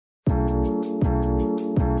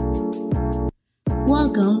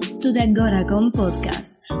Welcome to the Agoracom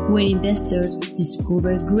podcast, where investors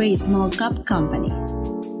discover great small cap companies.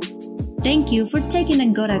 Thank you for taking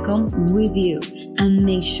Agoracom with you, and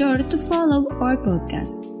make sure to follow our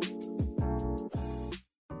podcast.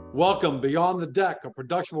 Welcome Beyond the Deck, a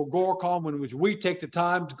production of Agoracom in which we take the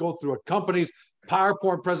time to go through a company's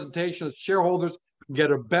PowerPoint presentation so shareholders can get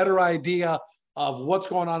a better idea of what's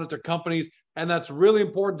going on at their companies. And that's really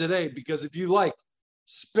important today because if you like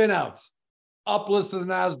spin-outs, uplist to the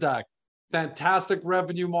NASDAQ, fantastic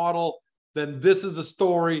revenue model, then this is the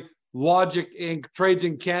story. Logic Inc. trades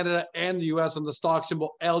in Canada and the US on the stock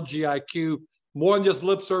symbol LGIQ. More than just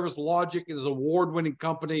lip service, Logic is an award-winning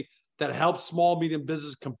company that helps small, medium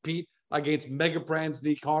business compete against mega brands in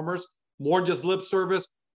e-commerce. More than just lip service.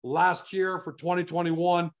 Last year for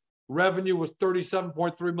 2021, revenue was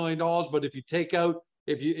 $37.3 million. But if you take out,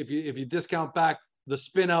 if you discount back the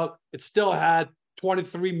spin out, it still had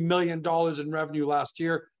 $23 million in revenue last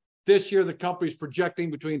year. This year, the company's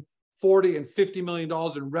projecting between $40 and $50 million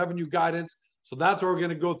in revenue guidance. So that's where we're going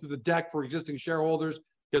to go through the deck for existing shareholders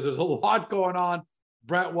because there's a lot going on.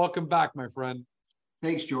 Brent, welcome back, my friend.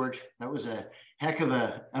 Thanks, George. That was a heck of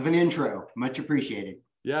an intro. Much appreciated.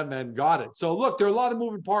 Yeah, man, got it. So look, there are a lot of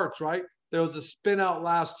moving parts, right? There was a spin out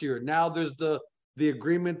last year. Now there's the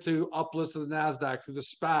agreement to uplist to the NASDAQ through the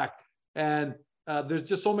SPAC. And there's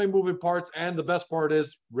just so many moving parts. And the best part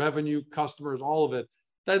is revenue, customers, all of it.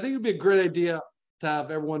 I think it'd be a great idea to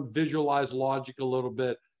have everyone visualize Logic a little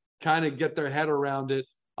bit, kind of get their head around it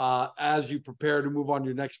as you prepare to move on to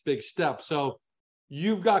your next big step. So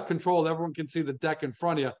you've got control. Everyone can see the deck in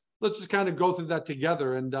front of you. Let's just kind of go through that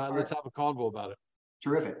together and let's have a convo about it.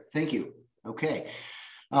 Terrific. Thank you. Okay.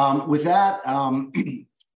 With that,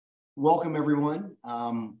 welcome everyone.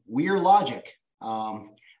 We are Logic.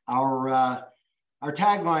 Our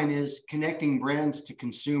tagline is connecting brands to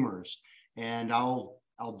consumers, and I'll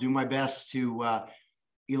do my best to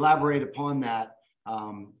elaborate upon that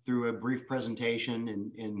through a brief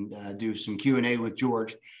presentation and do some Q&A with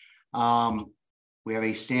George. We have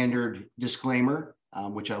a standard disclaimer,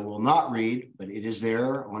 which I will not read, but it is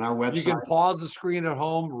there on our website. You can pause the screen at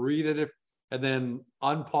home, read it, and then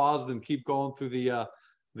unpause and keep going through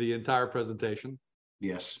the entire presentation.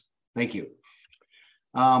 Yes, thank you.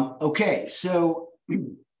 Okay, so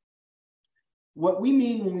what we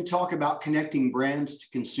mean when we talk about connecting brands to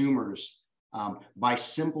consumers by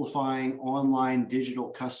simplifying online digital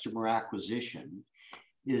customer acquisition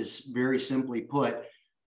is very simply put,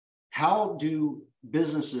 how do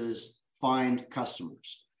businesses find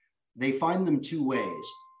customers? They find them two ways: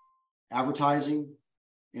 advertising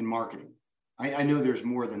and marketing. I know there's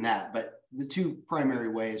more than that, but the two primary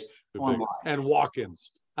ways online. And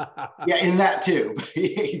walk-ins. Yeah, in that too.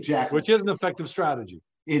 Exactly. Which is an effective strategy.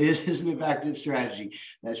 It is an effective strategy.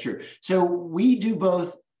 That's true. So we do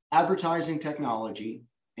both advertising technology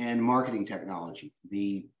and marketing technology.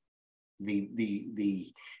 The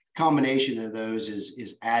combination of those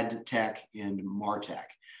is ad tech and martech.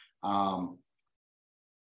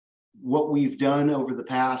 What we've done over the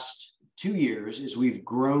past 2 years is we've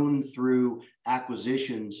grown through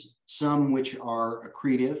acquisitions, some which are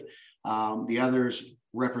accretive, the others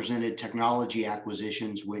represented technology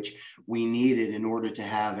acquisitions, which we needed in order to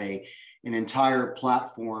have an entire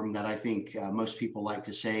platform that I think most people like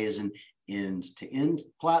to say is an end-to-end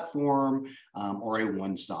platform or a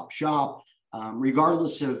one-stop shop.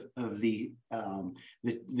 Regardless of the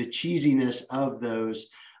cheesiness of those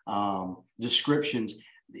descriptions,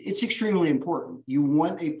 it's extremely important. You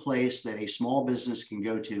want a place that a small business can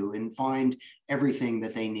go to and find everything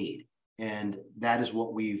that they need. And that is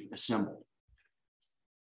what we've assembled.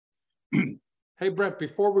 Hey, Brent,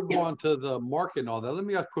 before we go on to the market and all that, let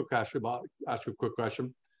me ask you a quick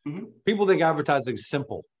question. Mm-hmm. People think advertising is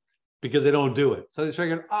simple because they don't do it. So they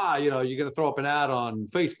figure, you're going to throw up an ad on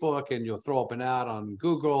Facebook and you'll throw up an ad on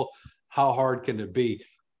Google. How hard can it be?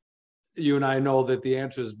 You and I know that the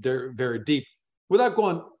answer is very, very deep. Without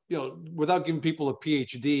giving people a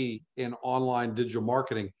PhD in online digital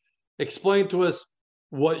marketing, explain to us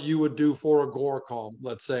what you would do for Agoracom,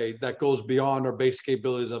 let's say, that goes beyond our basic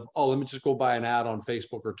capabilities of, let me just go buy an ad on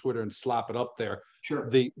Facebook or Twitter and slap it up there. Sure.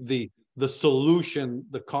 The solution,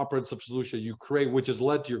 the comprehensive solution you create, which has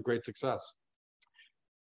led to your great success.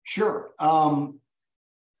 Sure. Wow,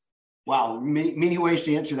 many ways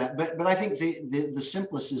to answer that. But I think the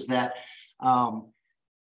simplest is that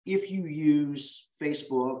if you use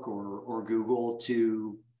Facebook or Google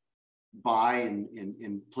to buy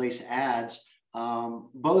and place ads,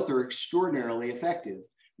 both are extraordinarily effective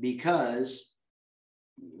because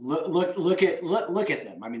look at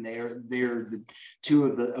them. I mean, they're the two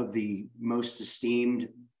of the most esteemed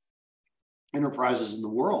enterprises in the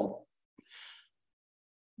world.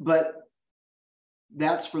 But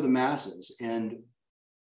that's for the masses. And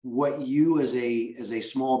what you as a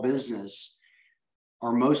small business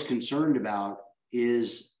are most concerned about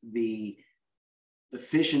is the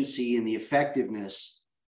efficiency and the effectiveness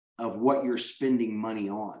of what you're spending money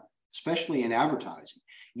on, especially in advertising.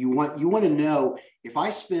 You want to know, if I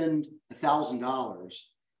spend $1,000,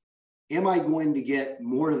 am I going to get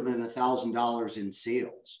more than $1,000 in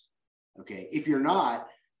sales? Okay, if you're not,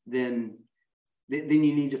 then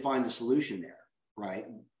you need to find a solution there, right?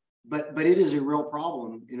 But it is a real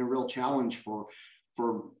problem and a real challenge for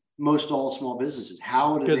most all small businesses.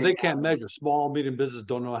 How do because they can't measure. Small, medium businesses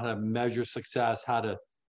don't know how to measure success, how to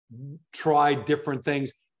try different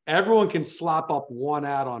things. Everyone can slap up one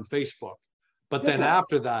ad on Facebook, but then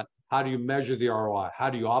after that, how do you measure the ROI? How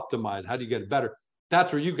do you optimize? How do you get it better?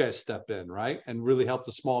 That's where you guys step in, right? And really help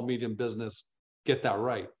the small, medium business get that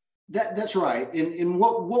right. That's right. And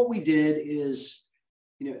what we did is,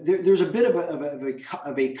 there's a bit of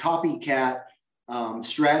a copycat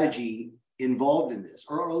strategy involved in this,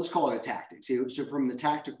 or let's call it a tactic. So from the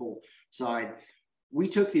tactical side, we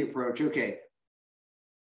took the approach, okay,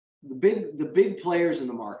 the big players in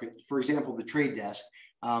the market, for example, the Trade Desk,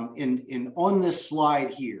 in on this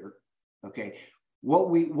slide here, okay, what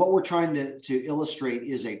we're trying to illustrate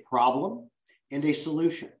is a problem and a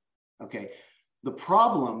solution. Okay, the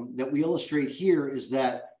problem that we illustrate here is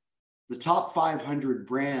that the top 500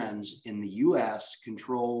 brands in the US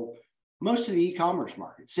control most of the e-commerce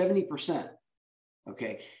market, 70%.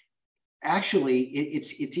 Okay, actually,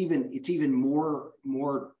 it's even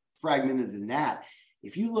more fragmented than that.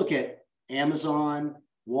 If you look at Amazon,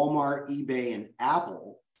 Walmart, eBay, and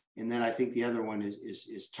Apple, and then I think the other one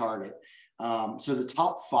is Target. So the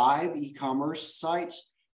top 5 e-commerce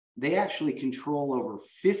sites, they actually control over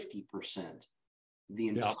 50% of the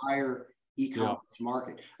entire e-commerce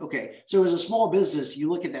market. Okay, so as a small business, you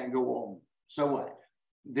look at that and go, well, so what?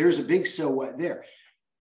 There's a big so what there.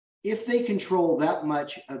 If they control that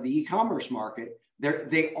much of the e-commerce market,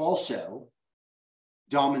 they also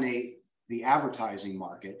dominate the advertising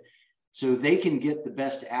market, so they can get the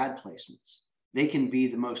best ad placements. They can be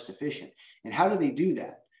the most efficient. And how do they do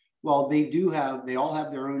that? Well, they all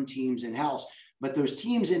have their own teams in-house, but those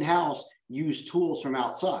teams in-house use tools from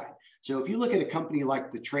outside. So if you look at a company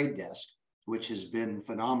like the Trade Desk, which has been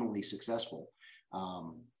phenomenally successful,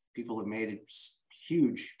 people have made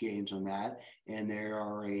huge gains on that, and they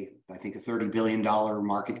are I think a $30 billion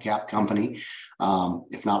market cap company,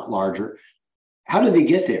 if not larger. How do they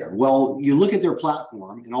get there? Well, you look at their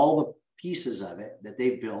platform and all the pieces of it that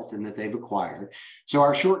they've built and that they've acquired. So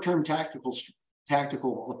our short-term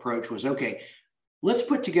tactical approach was, okay, let's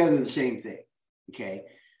put together the same thing, okay?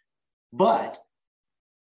 But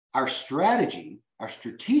our strategy, our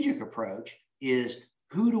strategic approach is,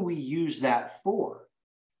 who do we use that for?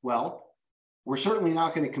 Well, we're certainly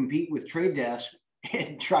not going to compete with Trade Desk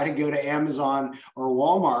and try to go to Amazon or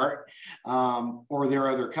Walmart or their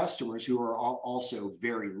other customers who are also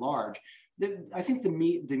very large. I think the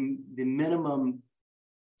minimum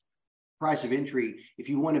price of entry, if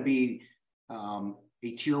you want to be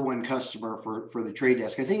a tier 1 customer for the Trade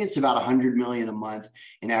Desk, I think it's about $100 million a month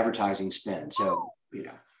in advertising spend. So,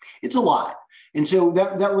 it's a lot. And so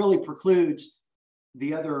that really precludes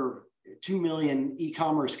the other 2 million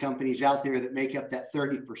e-commerce companies out there that make up that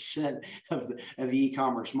 30% of the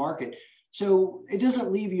e-commerce market. So it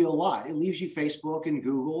doesn't leave you a lot. It leaves you Facebook and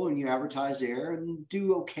Google, and you advertise there and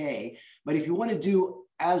do okay. But if you want to do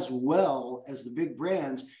as well as the big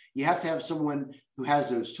brands, you have to have someone who has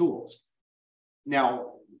those tools.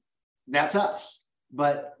 Now, that's us.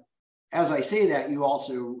 But as I say that, you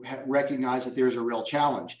also recognize that there's a real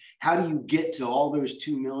challenge. How do you get to all those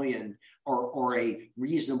 2 million or a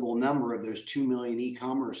reasonable number of those 2 million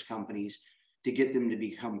e-commerce companies to get them to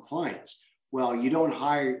become clients? Well, you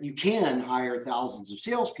can hire thousands of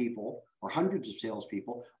salespeople or hundreds of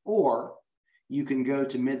salespeople, or you can go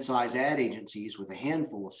to mid-size ad agencies with a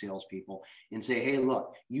handful of salespeople and say, hey,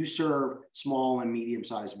 look, you serve small and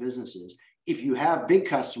medium-sized businesses. If you have big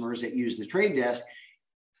customers that use the Trade Desk,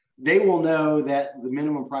 they will know that the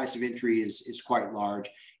minimum price of entry is quite large,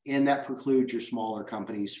 and that precludes your smaller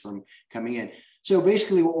companies from coming in. So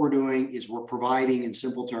basically what we're doing is we're providing, in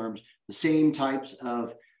simple terms, the same types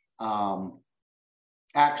of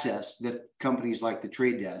access that companies like the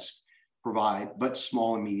Trade Desk provide, but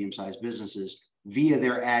small and medium-sized businesses via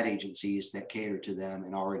their ad agencies that cater to them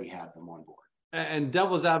and already have them on board. And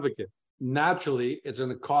devil's advocate, naturally, it's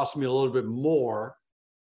going to cost me a little bit more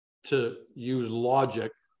to use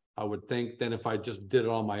Logic, I would think, than if I just did it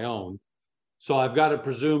on my own. So I've got to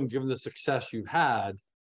presume, given the success you've had,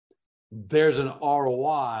 there's an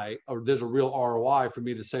ROI, or there's a real ROI for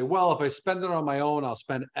me to say, well, if I spend it on my own, I'll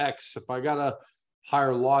spend X. If I got to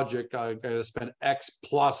hire Logic, I got to spend X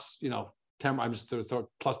plus, 10, I'm just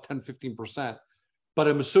plus 10, 15%. But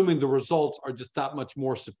I'm assuming the results are just that much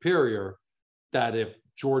more superior, that if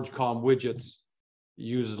George Com Widgets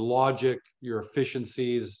uses Logic, your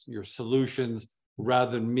efficiencies, your solutions,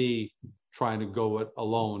 rather than me trying to go it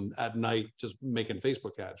alone at night, just making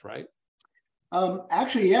Facebook ads, right?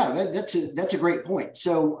 Actually, yeah, that's a great point.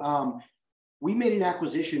 So we made an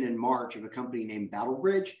acquisition in March of a company named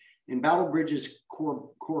BattleBridge, and BattleBridge's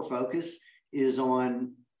core focus is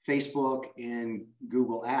on Facebook and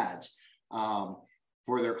Google ads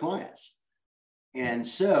for their clients. And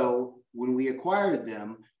so when we acquired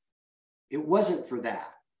them, it wasn't for that.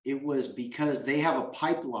 It was because they have a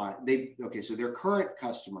pipeline. So their current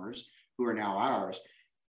customers, who are now ours,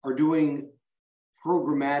 are doing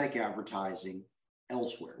programmatic advertising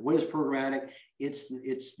elsewhere. What is programmatic? It's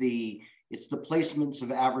the placements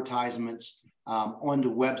of advertisements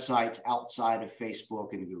onto websites outside of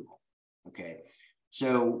Facebook and Google. Okay,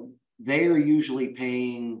 so they are usually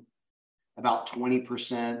paying about 20%,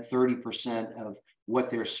 30% of what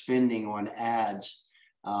they're spending on ads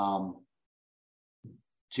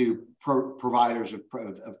to providers of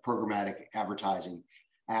programmatic advertising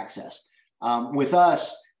access. With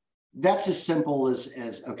us, that's as simple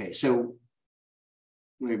as okay. So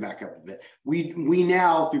let me back up a bit. We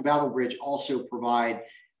now, through BattleBridge, also provide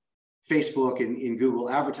Facebook and Google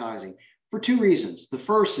advertising for two reasons. The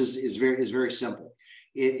first is very simple.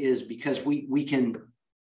 It is because we can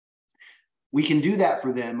do that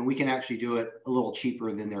for them, and we can actually do it a little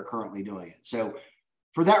cheaper than they're currently doing it. So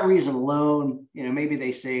for that reason alone, maybe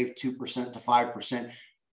they save 2% to 5%.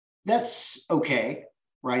 That's okay,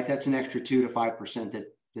 right? That's an extra 2 to 5% that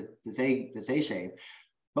they save.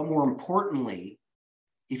 But more importantly,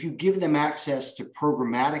 if you give them access to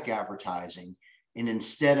programmatic advertising, and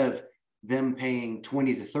instead of them paying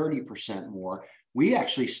 20 to 30% more, we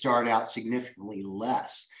actually start out significantly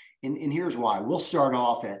less. And here's why. We'll start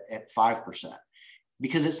off at 5%,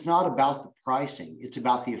 because it's not about the pricing. It's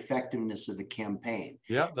about the effectiveness of the campaign.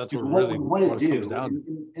 Yeah, that's what we want to do.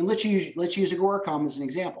 And let's use Agoracom as an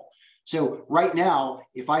example. So right now,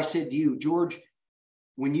 if I said to you, George,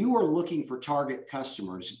 when you are looking for target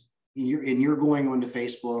customers, and you're going onto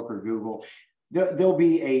Facebook or Google, there'll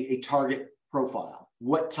be a target profile.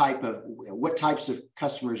 What types of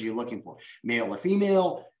customers are you looking for? Male or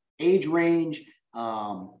female, age range,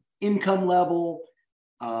 income level,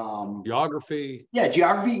 geography. Yeah,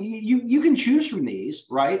 geography. You can choose from these,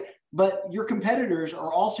 right? But your competitors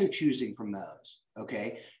are also choosing from those.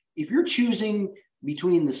 Okay, if you're choosing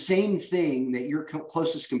between the same thing that your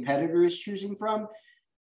closest competitor is choosing from,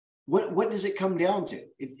 what does it come down to?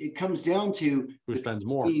 It comes down to who spends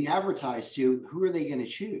more being advertised to. Who are they going to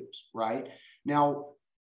choose, right? Now,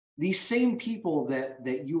 these same people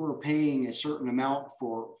that you are paying a certain amount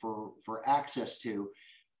for access to,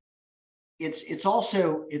 it's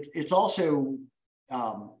also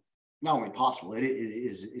not only possible,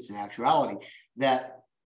 it's an actuality that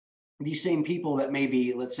these same people that may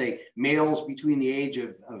be, let's say, males between the age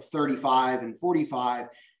of 35 and 45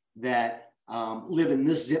 that live in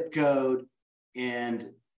this zip code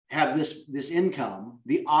and have this income,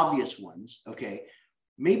 the obvious ones, okay,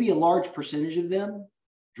 maybe a large percentage of them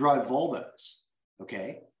drive Volvos,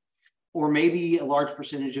 okay, or maybe a large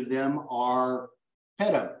percentage of them are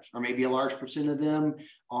pet owners, or maybe a large percent of them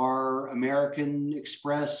are American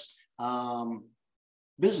Express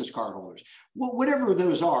business card holders. Well, whatever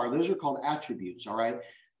those are called attributes, all right?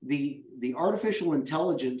 The artificial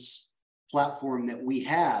intelligence platform that we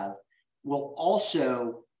have will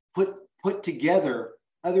also put together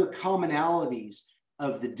other commonalities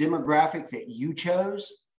of the demographic that you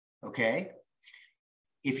chose, okay?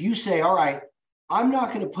 If you say, all right, I'm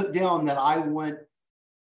not going to put down that I want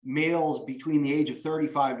males between the age of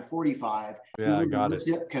 35 to 45. Yeah, I got it.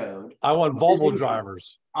 Zip code. I want Volvo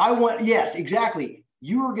drivers. Yes, exactly.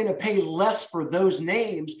 You are going to pay less for those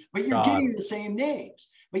names, but you're getting the same names.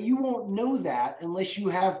 But you won't know that unless you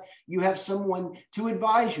have someone to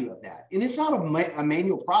advise you of that. And it's not a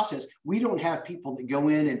manual process. We don't have people that go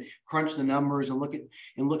in and crunch the numbers and look at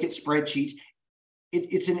spreadsheets.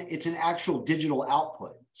 It's an actual digital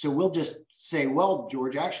output. So we'll just say, well,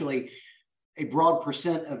 George, actually, a broad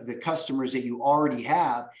percent of the customers that you already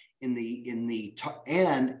have in the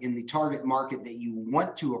target market that you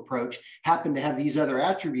want to approach happen to have these other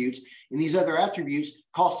attributes, and these other attributes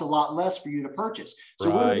cost a lot less for you to purchase.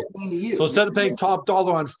 So What does that mean to you? So instead of paying top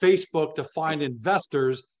dollar on Facebook to find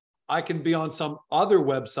investors, I can be on some other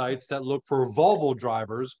websites that look for Volvo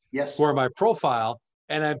drivers, yes, for my profile,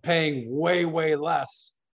 and I'm paying way, way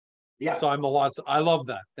less. Yeah. So I'm a lot. I love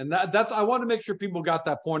that. And that's, I want to make sure people got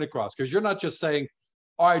that point across, because you're not just saying,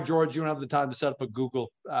 all right, George, you don't have the time to set up a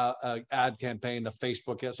Google ad campaign, a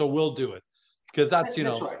Facebook ad, so we'll do it. Because that's, you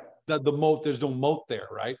know, right. the moat, there's no moat there,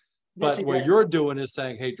 right? That's But what you're doing is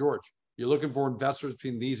saying, hey, George, you're looking for investors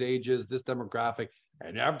between these ages, this demographic,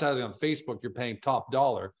 and you're advertising on Facebook, you're paying top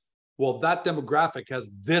dollar. Well, that demographic has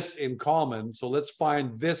this in common. So let's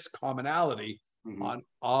find this commonality on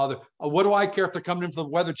other. What do I care if they're coming in from the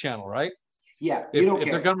Weather Channel, right? Yeah. If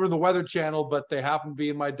they're coming from the Weather Channel, but they happen to be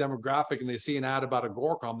in my demographic and they see an ad about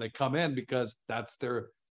Agoracom, they come in because that's their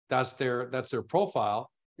profile.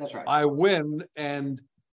 That's right. I win, and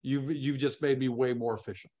you've just made me way more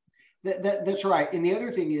efficient. That's right. And the other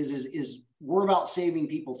thing is we're about saving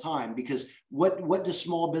people time, because what do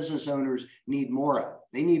small business owners need more of?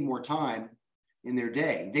 They need more time in their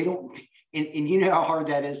day. They don't, and you know how hard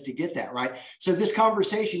that is to get that, right? So this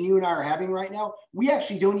conversation you and I are having right now, we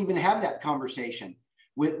actually don't even have that conversation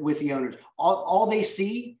with the owners. All they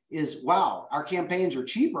see is, wow, our campaigns are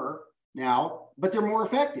cheaper now, but they're more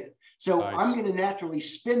effective. So nice. I'm going to naturally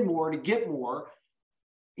spend more to get more.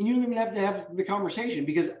 And you don't even have to have the conversation,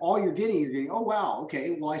 because all you're getting, oh, wow,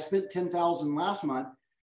 okay, well, I spent $10,000 last month,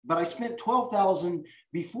 but I spent $12,000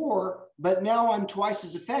 before, but now I'm twice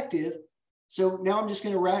as effective. So now I'm just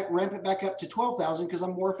going to ramp it back up to $12,000 because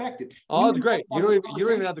I'm more effective. Oh, that's great. You don't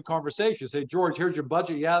even have the conversation. Say, George, here's your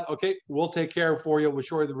budget. Yeah, okay, we'll take care of it for you. We'll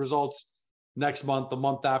show you the results next month, the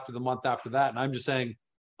month after that. And I'm just saying,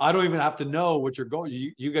 I don't even have to know what you're going.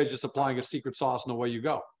 You guys just applying a secret sauce and away you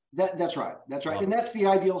go. That's right. That's right. And that's the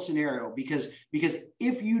ideal scenario, because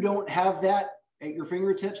if you don't have that at your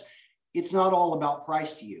fingertips, it's not all about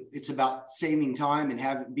price to you. It's about saving time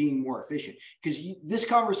and being more efficient. Because this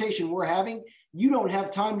conversation we're having, you don't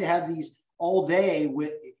have time to have these all day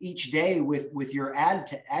each day with your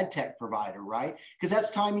ad tech provider, right? Because that's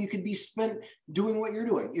time you could be spent doing what you're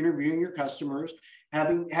doing, interviewing your customers,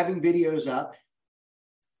 having videos up,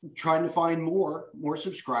 trying to find more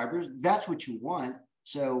subscribers. That's what you want.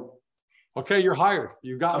 So, okay, you're hired.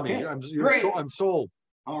 You got me. I'm sold.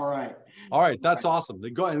 All right. That's awesome.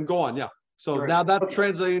 Go on. Yeah. So great. Now that's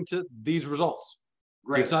translating into these results.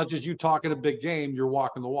 Great. It's not just you talking a big game. You're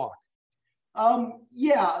walking the walk.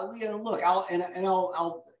 Yeah. Look,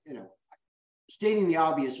 I'll stating the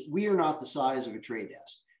obvious, we are not the size of a trade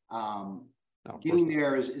desk. Getting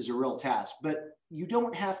there is a real task, but you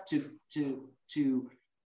don't have to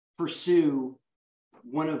pursue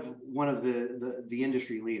one of the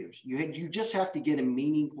industry leaders. You just have to get a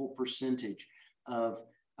meaningful percentage of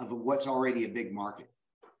what's already a big market,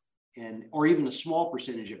 or even a small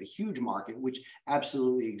percentage of a huge market, which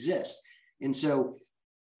absolutely exists. And so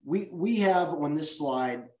we have on this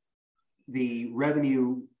slide the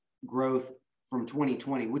revenue growth from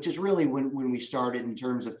 2020, which is really when we started in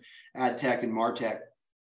terms of ad tech and martech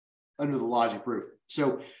under the Logic Proof.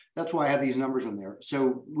 So that's why I have these numbers on there.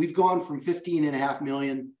 So we've gone from 15.5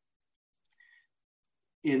 million.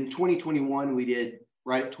 In 2021, we did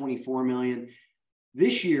right at 24 million.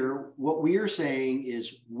 This year, what we are saying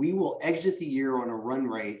is we will exit the year on a run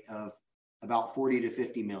rate of about 40 to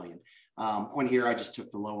 50 million. On here, I just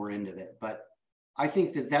took the lower end of it, but I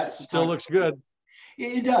think that still looks good.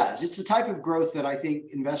 It does. It's the type of growth that I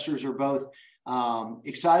think investors are both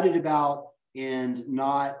excited about and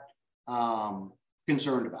not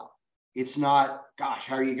concerned about. It's not, gosh,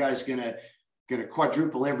 how are you guys going to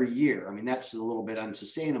quadruple every year? I mean, that's a little bit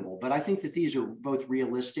unsustainable, but I think that these are both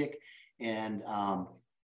realistic and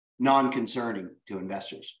non-concerning to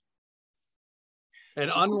investors. And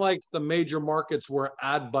unlike the major markets where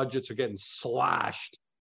ad budgets are getting slashed,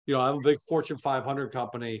 I'm a big Fortune 500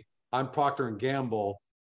 company. I'm Procter & Gamble.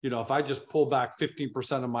 If I just pull back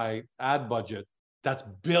 15% of my ad budget, that's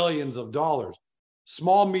billions of dollars.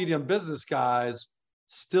 Small, medium business guys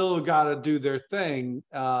still got to do their thing.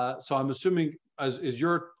 So I'm assuming is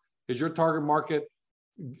your target market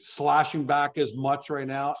slashing back as much right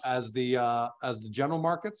now as the general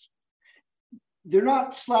markets? They're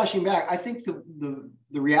not slashing back. I think the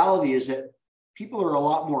reality is that people are a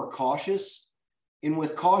lot more cautious, and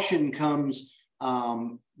with caution comes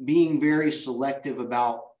being very selective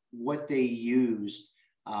about what they use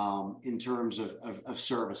in terms of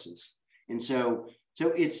services. And so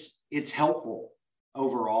it's helpful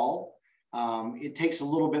overall. It takes a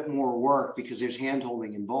little bit more work because there's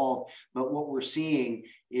handholding involved, but what we're seeing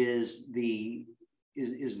is the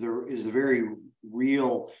very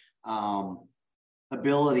real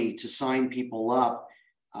ability to sign people up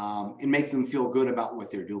and make them feel good about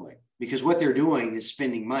what they're doing. because what they're doing is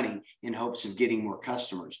spending money in hopes of getting more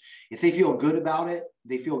customers. If they feel good about it,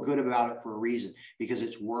 they feel good about it for a reason, because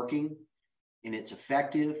it's working and it's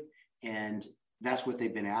effective, and that's what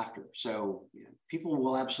they've been after. So people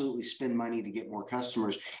will absolutely spend money to get more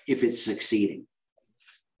customers if it's succeeding.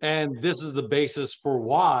 And this is the basis for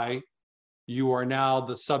why you are now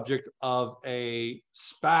the subject of a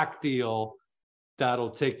SPAC deal that'll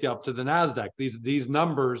take you up to the NASDAQ. These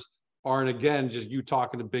numbers aren't, again, just you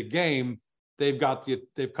talking a big game. They've caught the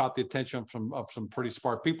attention of some pretty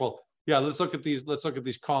smart people. Yeah, let's look at these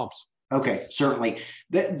comps. Okay, certainly.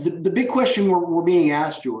 The big question we're being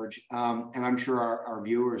asked, George, and I'm sure our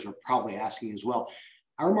viewers are probably asking as well.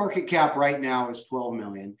 Our market cap right now is 12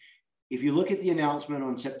 million. If you look at the announcement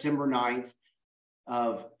on September 9th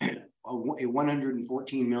of a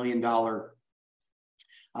 $114 million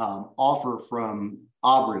offer from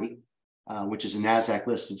Aubrey, which is a NASDAQ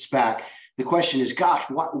listed SPAC, the question is, gosh,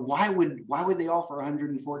 why would they offer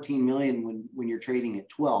 114 million when you're trading at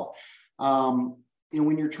 12?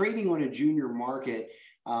 When you're trading on a junior market,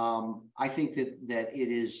 I think that it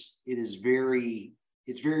is very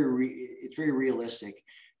realistic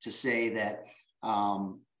to say that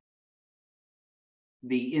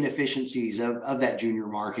the inefficiencies of that junior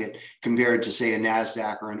market compared to, say, a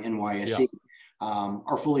NASDAQ or an NYSE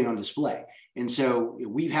are fully on display. And so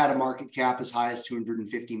we've had a market cap as high as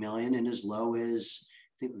 250 million and as low as,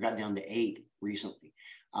 I think we got down to 8 recently.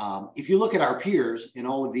 If you look at our peers, and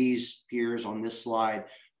all of these peers on this slide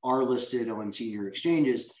are listed on senior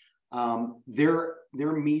exchanges, their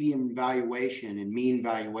median valuation and mean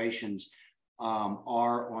valuations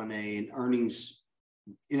are on an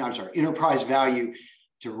enterprise value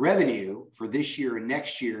to revenue for this year and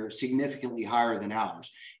next year significantly higher than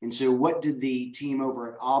ours. And so what did the team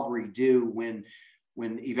over at Aubrey do when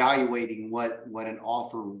evaluating what an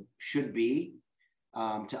offer should be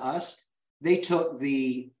to us? They took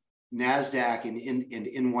the NASDAQ and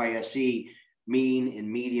NYSE mean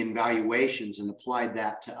and median valuations and applied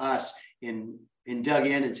that to us and dug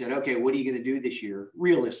in and said, okay, what are you going to do this year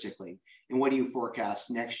realistically? And what do you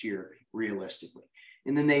forecast next year realistically?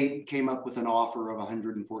 And then they came up with an offer of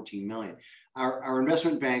 114 million. Our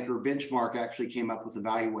investment banker, Benchmark, actually came up with a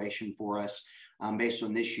valuation for us based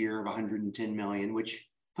on this year of 110 million, which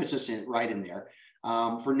puts us right in there.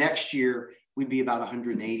 For next year, we'd be about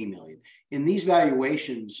 180 million. And these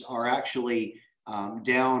valuations are actually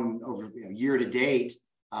down over year to date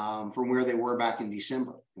from where they were back in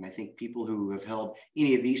December. And I think people who have held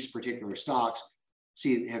any of these particular stocks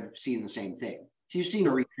have seen the same thing. So you've seen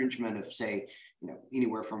a retrenchment of, say,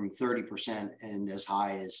 anywhere from 30% and as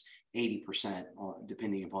high as 80%,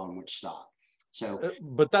 depending upon which stock. So,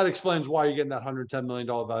 but that explains why you're getting that $110 million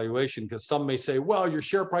valuation, because some may say, well, your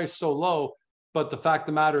share price is so low. But the fact of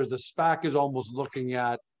the matter is the SPAC is almost looking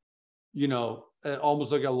at,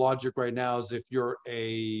 logic right now as if you're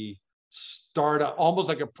a startup, almost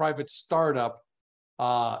like a private startup,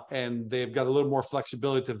 and they've got a little more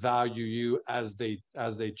flexibility to value you as they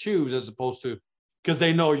choose, as opposed to, because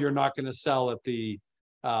they know you're not going to sell at the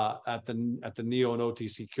NEO and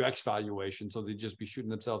OTCQX valuation, so they'd just be shooting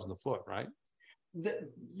themselves in the foot, right?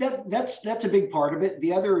 That's a big part of it.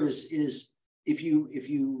 The other is if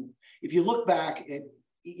you look back at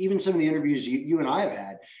even some of the interviews you and I have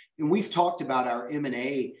had, and we've talked about our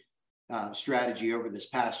M&A strategy over this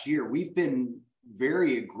past year, we've been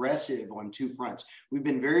very aggressive on two fronts. We've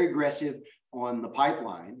been very aggressive on the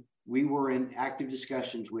pipeline. We were in active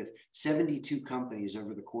discussions with 72 companies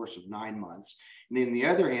over the course of 9 months. And then on the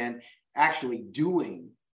other hand, actually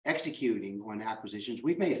executing on acquisitions.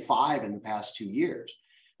 We've made 5 in the past 2 years.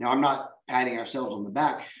 Now, I'm not patting ourselves on the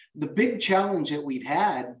back. The big challenge that we've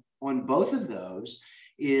had on both of those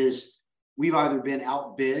is we've either been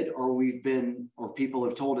outbid or people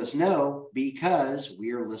have told us no because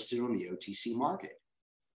we are listed on the OTC market.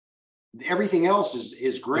 Everything else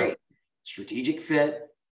is great. Strategic fit,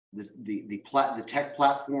 the tech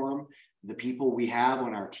platform, the people we have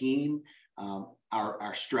on our team,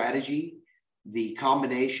 our strategy, the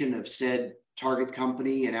combination of said target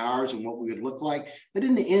company and ours and what we would look like. But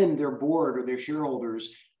in the end, their board or their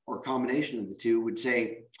shareholders or a combination of the two would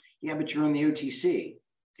say, yeah, but you're on the OTC.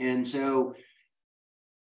 And so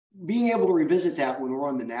being able to revisit that when we're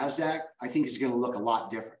on the NASDAQ, I think is going to look a lot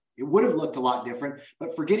different. It would have looked a lot different,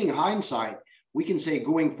 but forgetting hindsight, we can say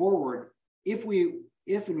going forward, when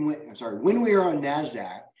we are on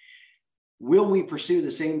NASDAQ, will we pursue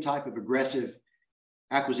the same type of aggressive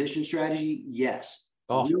acquisition strategy? Yes.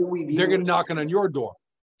 Oh, they're going to knock on your door.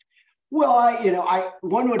 Well,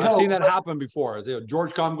 one would hope. I've seen that happen before.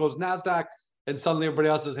 George Com goes NASDAQ, and suddenly everybody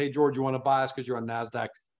else says, hey, George, you want to buy us because you're on NASDAQ?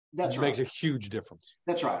 That's right. makes a huge difference.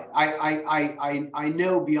 That's right. I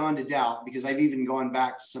know beyond a doubt, because I've even gone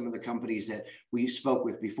back to some of the companies that we spoke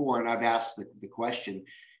with before, and I've asked the question,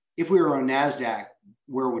 if we were on NASDAQ,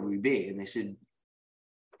 where would we be? And they said,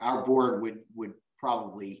 our board would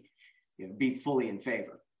probably be fully in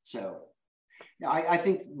favor. So I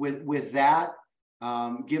think with that,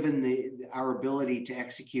 given our ability to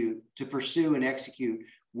execute, to pursue and execute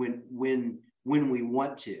when we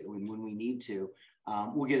want to and when we need to,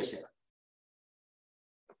 will get us there.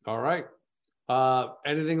 All right.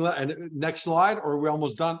 Anything and next slide, or are we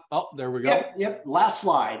almost done? Oh, there we go. Yep. Last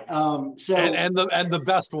slide. So and the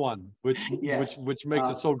best one, which yes. which makes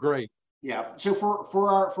it so great. Yeah. So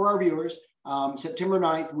for our viewers, September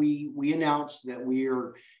 9th, we announced that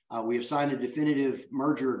we have signed a definitive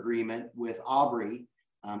merger agreement with Aubrey,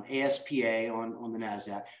 ASPA on the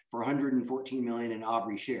NASDAQ for 114 million in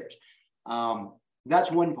Aubrey shares.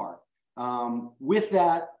 That's one part. With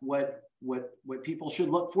that, what people should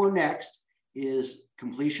look for next is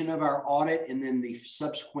completion of our audit and then the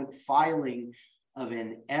subsequent filing of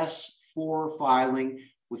an S-4 filing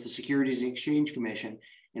with the Securities and Exchange Commission.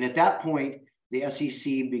 And at that point, the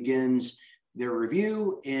SEC begins their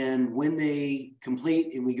review, and when they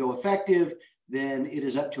complete and we go effective, then it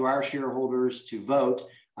is up to our shareholders to vote.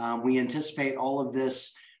 We anticipate all of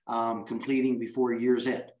this completing before year's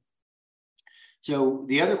end. So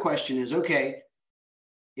the other question is, okay,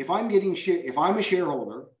 if I'm a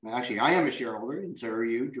shareholder, actually I am a shareholder, and so are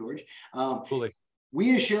you, George.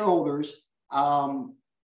 We as shareholders,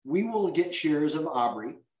 we will get shares of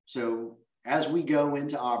Aubrey. So as we go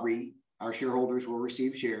into Aubrey, our shareholders will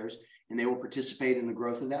receive shares, and they will participate in the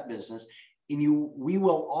growth of that business. And we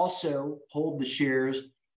will also hold the shares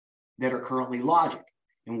that are currently Logic.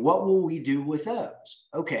 And what will we do with those?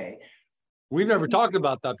 Okay. We've never talked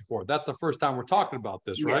about that before. That's the first time we're talking about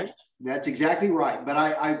this, right? Yes, that's exactly right. But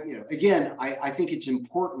I think it's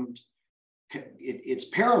important. It's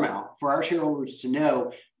paramount for our shareholders to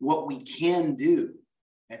know what we can do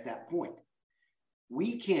at that point.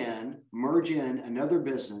 We can merge in another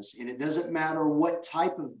business, and it doesn't matter what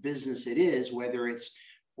type of business it is, whether it's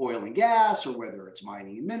oil and gas, or whether it's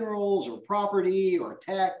mining and minerals, or property, or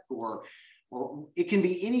tech, or it can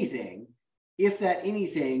be anything. If that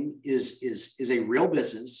anything is a real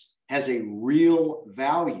business, has a real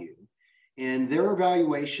value, and there are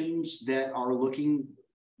valuations that are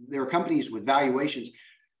there are companies with valuations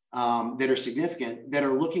that are significant, that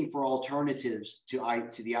are looking for alternatives to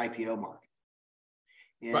the IPO market.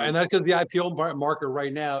 And that's because the IPO market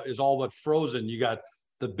right now is all but frozen. You got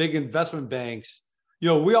the big investment banks.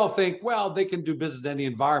 We all think, well, they can do business in any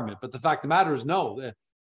environment. But the fact of the matter is, no.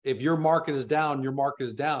 If your market is down, your market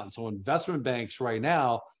is down. So investment banks right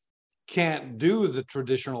now can't do the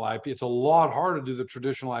traditional IPO. It's a lot harder to do the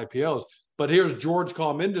traditional IPOs. But here's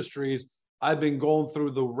Georgecom Industries. I've been going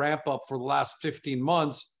through the ramp up for the last 15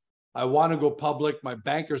 months. I want to go public. My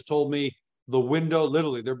bankers told me the window,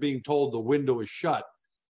 literally, they're being told the window is shut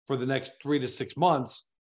for the next 3 to 6 months.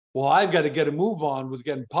 Well, I've got to get a move on with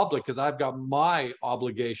getting public because I've got my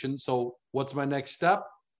obligation. So what's my next step?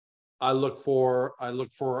 I look for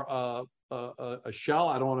a shell.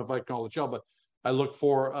 I don't know if I can call it a shell, but I look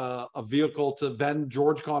for a vehicle to vend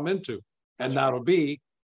Georgecom into, and that'll be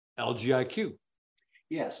LGIQ.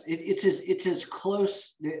 Yes, it's as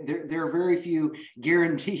close. There are very few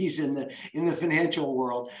guarantees in the financial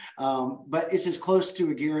world, but it's as close to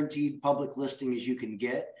a guaranteed public listing as you can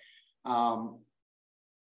get.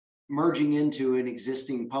 Merging into an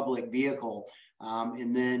existing public vehicle.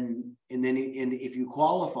 And then if you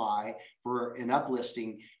qualify for an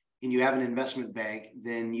uplisting and you have an investment bank,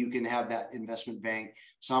 then you can have that investment bank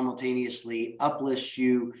simultaneously uplist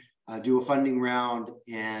you, do a funding round,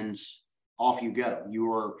 and off you go.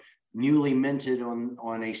 You are newly minted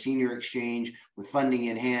on a senior exchange with funding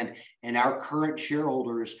in hand, and our current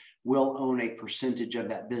shareholders will own a percentage of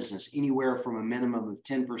that business, anywhere from a minimum of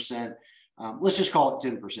 10%. Let's just call it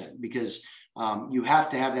 10%, because you have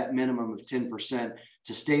to have that minimum of 10%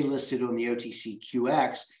 to stay listed on the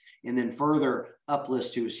OTCQX, and then further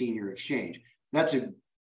uplist to a senior exchange. That's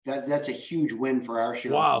a huge win for our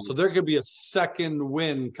shareholders. Wow! So there could be a second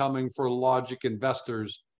win coming for Logic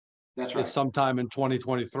investors. That's right. Sometime in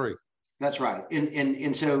 2023. That's right.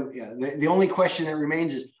 And so the only question that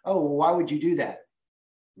remains is, oh, well, why would you do that?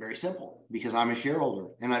 Very simple, because I'm a shareholder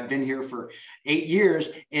and I've been here for 8 years.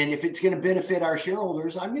 And if it's going to benefit our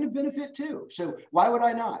shareholders, I'm going to benefit too. So why would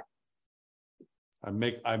I not? I'm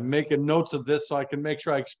making notes of this so I can make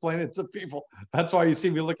sure I explain it to people. That's why you see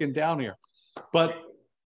me looking down here. But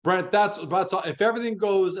Brent, that's all. If everything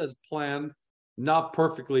goes as planned, not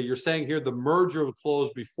perfectly, you're saying here the merger will close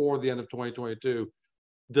before the end of 2022.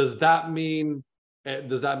 Does that mean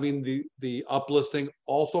the uplisting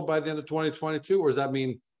also by the end of 2022, or does that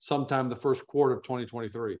mean sometime the first quarter of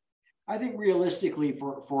 2023? I think realistically,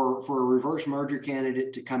 for a reverse merger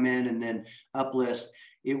candidate to come in and then uplist,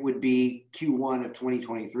 it would be Q1 of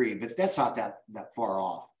 2023, but that's not that far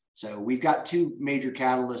off. So we've got two major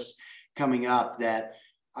catalysts coming up that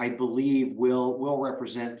I believe will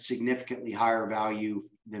represent significantly higher value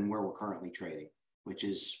than where we're currently trading, which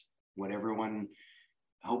is what everyone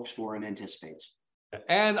hopes for and anticipates.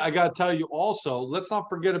 And I got to tell you also, let's not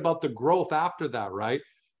forget about the growth after that, right?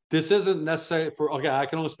 This isn't necessary okay, I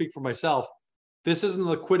can only speak for myself. This isn't a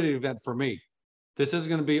liquidity event for me. This isn't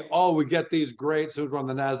going to be, oh, we get these great, as soon as we're on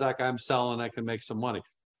the NASDAQ, I'm selling, I can make some money.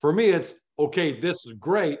 For me, it's, okay, this is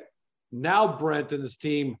great. Now Brent and his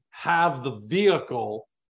team have the vehicle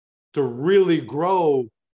to really grow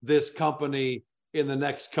this company in the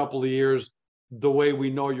next couple of years the way we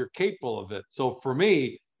know you're capable of it. So for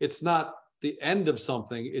me, it's not the end of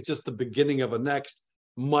something. It's just the beginning of a next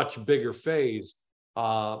much bigger phase.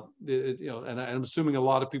 And I'm assuming a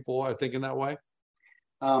lot of people are thinking that way.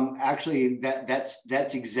 Actually,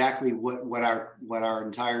 that's exactly what our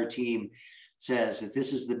entire team says, that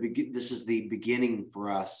this is the beginning for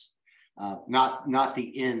us, not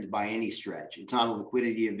the end by any stretch. It's not a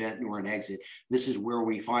liquidity event nor an exit. This is where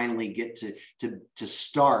we finally get to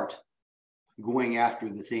start going after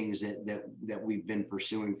the things that we've been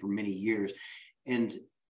pursuing for many years. And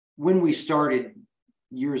when we started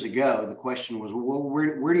years ago, the question was, well,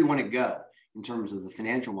 where do you want to go in terms of the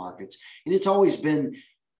financial markets? And it's always been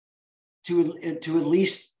to at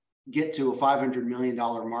least get to a $500 million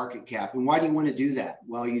market cap. And why do you want to do that?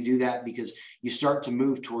 Well, you do that because you start to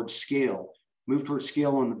move towards scale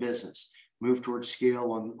on the business, move towards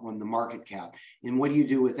scale on the market cap. And what do you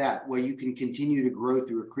do with that? Well, you can continue to grow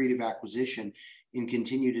through accretive acquisition and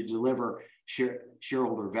continue to deliver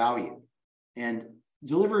shareholder value. And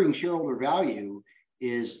delivering shareholder value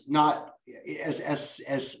is not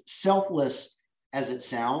as selfless as it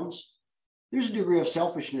sounds. There's a degree of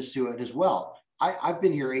selfishness to it as well. I've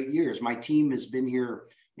been here 8 years. My team has been here,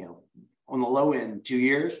 on the low end, 2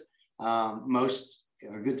 years, most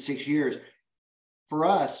a good 6 years. For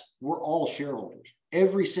us, we're all shareholders.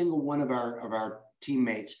 Every single one of our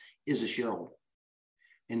teammates is a shareholder,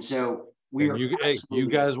 and so we are. You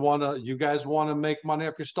guys want to make money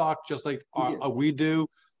off your stock, just like we do,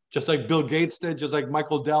 just like Bill Gates did, just like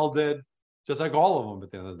Michael Dell did, just like all of them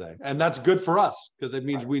at the end of the day. And that's good for us because it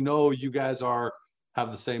means we know you guys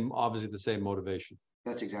have the same motivation.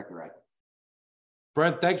 That's exactly right.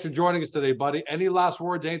 Brent, thanks for joining us today, buddy. Any last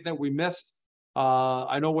words, anything we missed?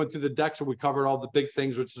 I know we went through the deck, so we covered all the big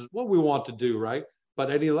things, which is what we want to do, right? But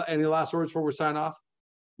any last words before we sign off?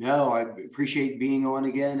 No, I appreciate being on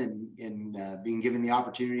again and being given the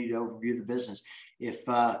opportunity to overview the business. If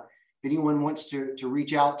anyone wants to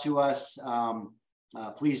reach out to us,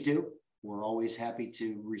 please do. We're always happy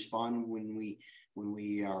to respond when we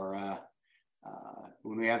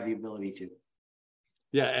have the ability to.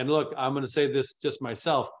 Yeah, and look, I'm going to say this just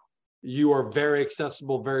myself. You are very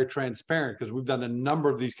accessible, very transparent, because we've done a number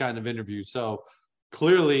of these kind of interviews. So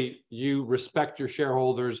clearly you respect your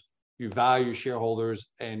shareholders, you value shareholders,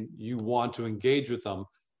 and you want to engage with them.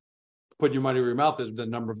 Put your money where your mouth is. The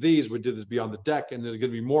number of these, we did this Beyond the Deck, and there's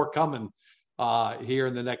going to be more coming here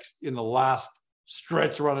in the last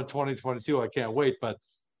stretch run of 2022. I can't wait. But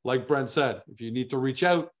like Brent said, if you need to reach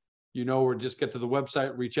out, or just get to the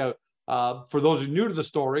website, reach out. For those who are new to the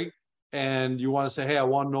story and you want to say, hey, I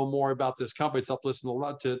want to know more about this company, it's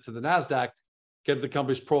uplisted to the NASDAQ, get to the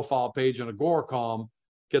company's profile page on Agoracom,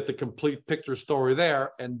 get the complete picture story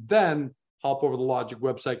there, and then hop over to the Logic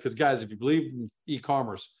website. Because guys, if you believe in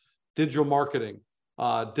e-commerce, digital marketing,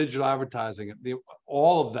 digital advertising,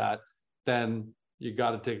 all of that, then you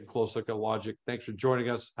got to take a close look at Logic. Thanks for joining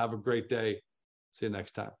us. Have a great day. See you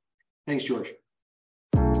next time. Thanks, George.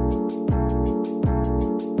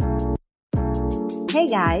 Hey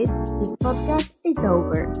guys, this podcast is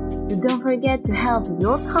over. But don't forget to help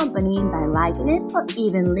your company by liking it or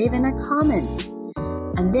even leaving a comment.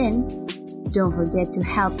 And then, don't forget to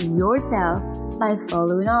help yourself by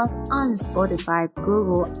following us on Spotify,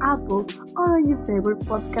 Google, Apple, or on your favorite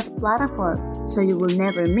podcast platform so you will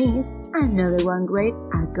never miss another one great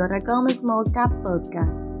Agoracom Small Cap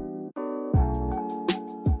podcast.